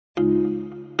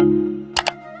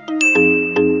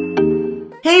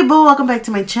Hey boo, welcome back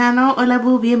to my channel. Hola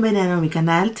boo, bienvenido a mi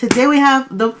canal. Today we have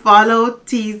the follow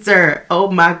teaser. Oh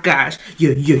my gosh.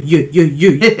 Yeah.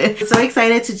 So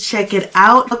excited to check it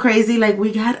out. So crazy, like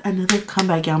we got another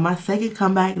comeback, y'all. My second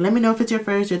comeback. Let me know if it's your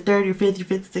first, your third, your fifth, your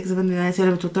 56th, 79th,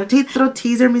 11th, 13th. Little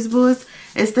teaser, mis boos.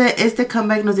 Este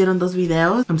comeback nos dieron dos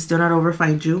videos. I'm still not over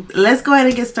Find You. Let's go ahead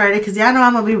and get started because y'all know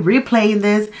I'm gonna be replaying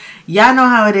this. Y'all know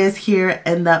how it is here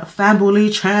in the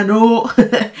family channel.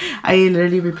 I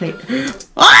literally replay.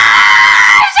 Ah,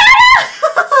 shut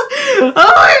up!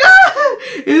 Oh my god!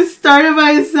 It started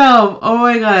by itself. Oh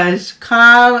my gosh.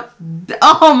 Calm.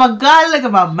 Oh my god, look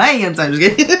at my man. I'm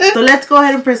just kidding. So let's go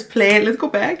ahead and press play. Let's go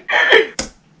back.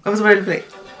 I was ready to play.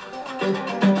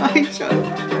 Ay, shut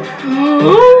up.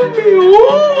 Oh my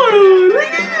god.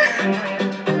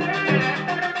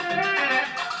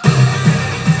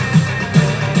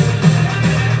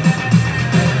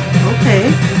 Okay.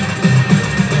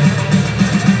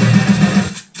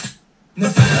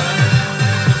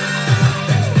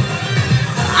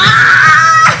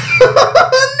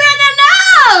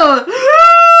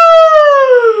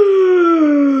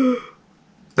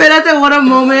 Espérate, what a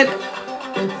moment.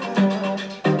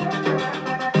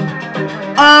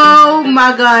 Oh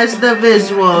my gosh, the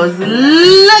visuals.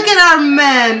 Look at our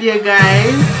man, you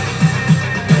guys.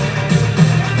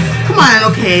 Come on,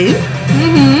 okay.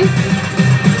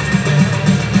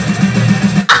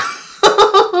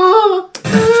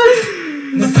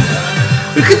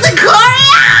 Look at the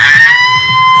choreo!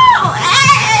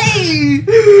 Hey!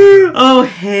 Oh,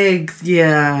 Higgs,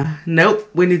 yeah. Nope,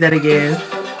 we need that again.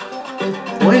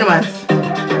 Wait a minute.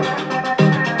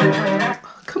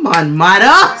 Come on,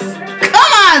 models.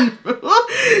 Come on.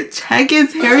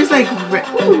 Jenkins' hair is like red.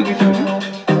 Ooh,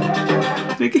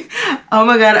 oh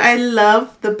my god, I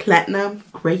love the platinum,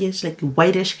 grayish, like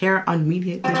whitish hair on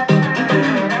me.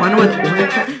 One with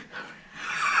orange hair.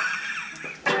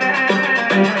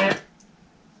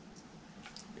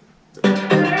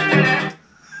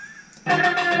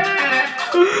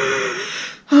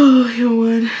 Oh, here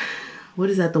one. What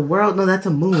is that? The world? No, that's a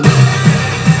moon.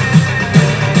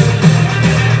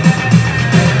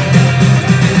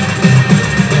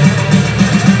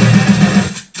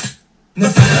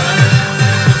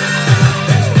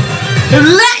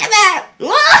 Look at that!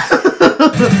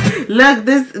 Look,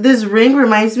 this ring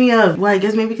reminds me of, well, I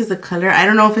guess maybe because the color, I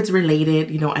don't know if it's related.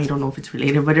 You know, I don't know if it's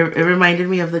related, but it reminded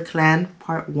me of the Clan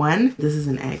Part 1. This is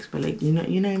an X, but like, you know what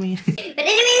I mean? But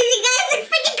anyways, you guys look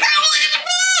freaking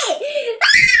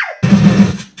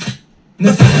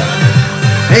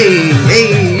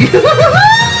Hey!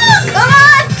 Come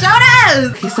on, show us!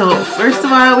 Okay, so first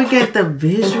of all, we get the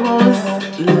visuals.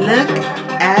 Look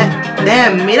at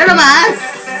them. Mira nomás.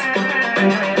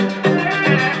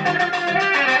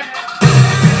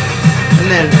 And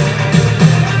then,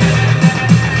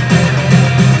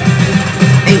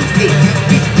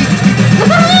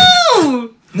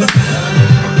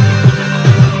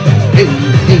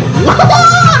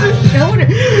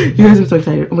 you guys are so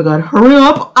excited. Oh my god, hurry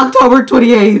up! October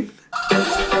 28th.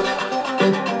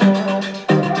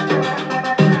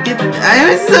 I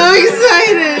am so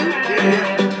excited.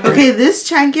 Okay, this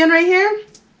champion right here.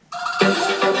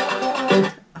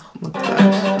 Oh my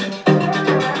gosh.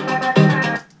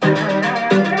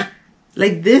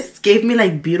 Like this gave me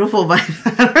like beautiful vibes.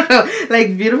 I don't know.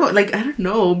 Like beautiful, like I don't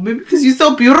know. Maybe because you're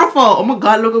so beautiful. Oh my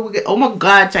god, look at, oh my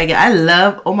god, champion. I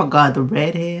love, oh my god, the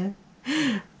red hair.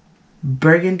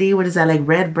 Burgundy, what is that, like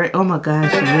red brick? Oh my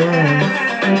gosh,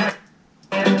 yes.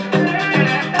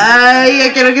 Ay,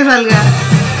 ya quiero que salga.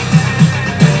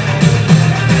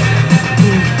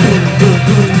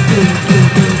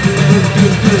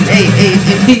 Hey.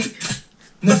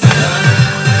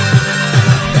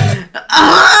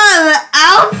 Ah, the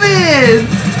outfits.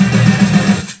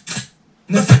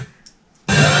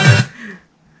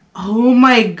 Oh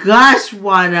my gosh,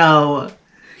 Wano.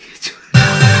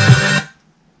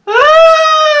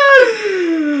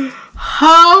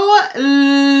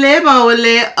 Holy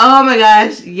moly. Oh my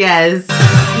gosh, yes.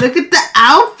 Look at the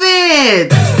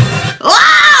outfit.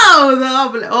 Wow.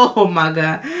 Oh my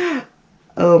god.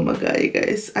 Oh my god, you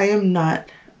guys. I am not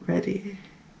ready.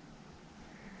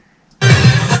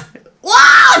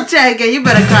 Wow, check it. You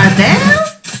better calm down.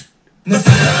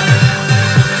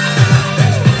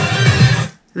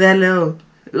 That low.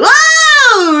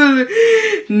 Whoa.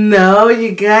 No,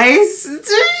 you guys.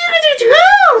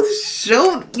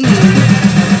 Show me.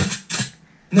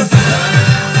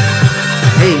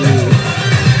 Hey.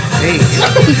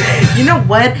 You know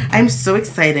what? I'm so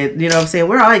excited. You know what I'm saying?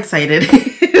 We're all excited.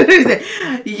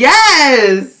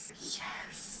 Yes.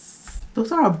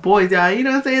 Those are our boys, y'all. You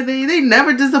know what I'm saying? They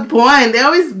never disappoint. They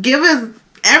always give us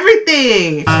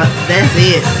everything. That's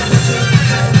it.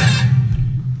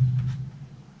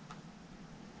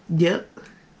 Yep.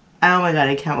 Oh my god,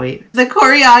 I can't wait. The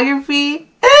choreography.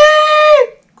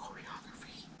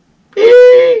 Choreography.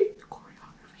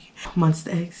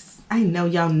 Monsta. I know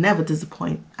y'all never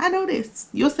disappoint. I know this.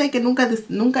 Yo sé que nunca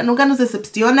nos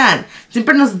decepcionan.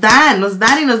 Siempre nos dan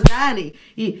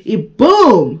y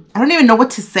boom. I don't even know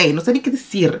what to say. No sé ni qué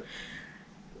decir.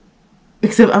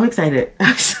 Except I'm excited.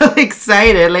 I'm so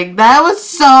excited. Like, that was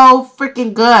so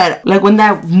freaking good. Like, when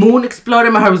that moon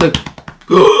exploded, my heart was like...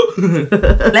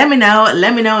 Let me know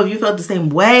if you felt the same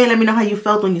way. Let me know how you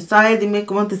felt when you saw it. Dime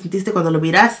cómo te sentiste cuando lo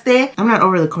miraste. I'm not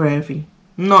over the choreography.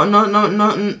 No.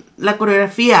 La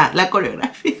choreografía.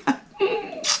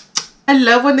 I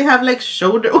love when they have like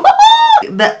shoulder.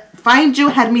 The Find You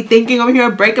had me thinking over here,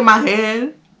 breaking my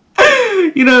head.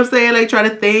 You know what I'm saying? Like, trying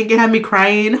to think. It had me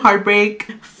crying,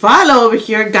 heartbreak. Follow over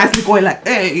here, guys, me going like,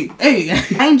 hey.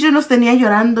 Find You nos tenía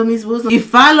llorando, mis bus. Y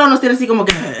Follow nos tiene así como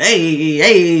que,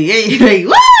 hey. Like,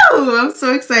 woo! I'm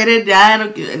so excited. Ya,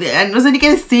 no sé ni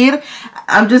qué decir.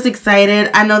 I'm just excited.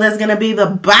 I know that's gonna be the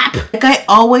bop. Like I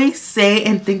always say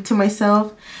and think to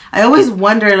myself, I always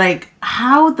wonder, like,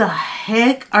 how the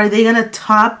heck are they gonna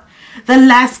top the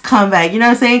last comeback? You know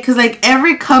what I'm saying? Because, like,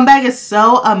 every comeback is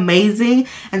so amazing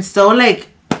and so, like,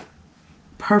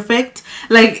 perfect.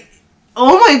 Like,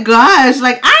 oh my gosh.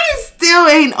 Like, I still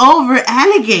ain't over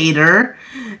alligator.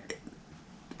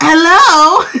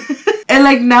 Hello. And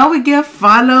like, now we get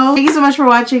Follow. Thank you so much for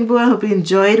watching, boo. I hope you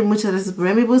enjoyed. Muchas gracias por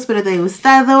ver mi boo. Espero te haya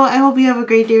gustado. I hope you have a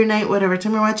great day or night, whatever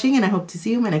time you're watching, and I hope to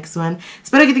see you in my next one.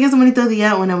 Espero que tengas un bonito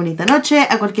día, una bonita noche,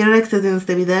 a cualquier hora que estés viendo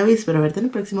este video, y espero verte en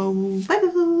el próximo. Bye,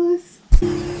 boos.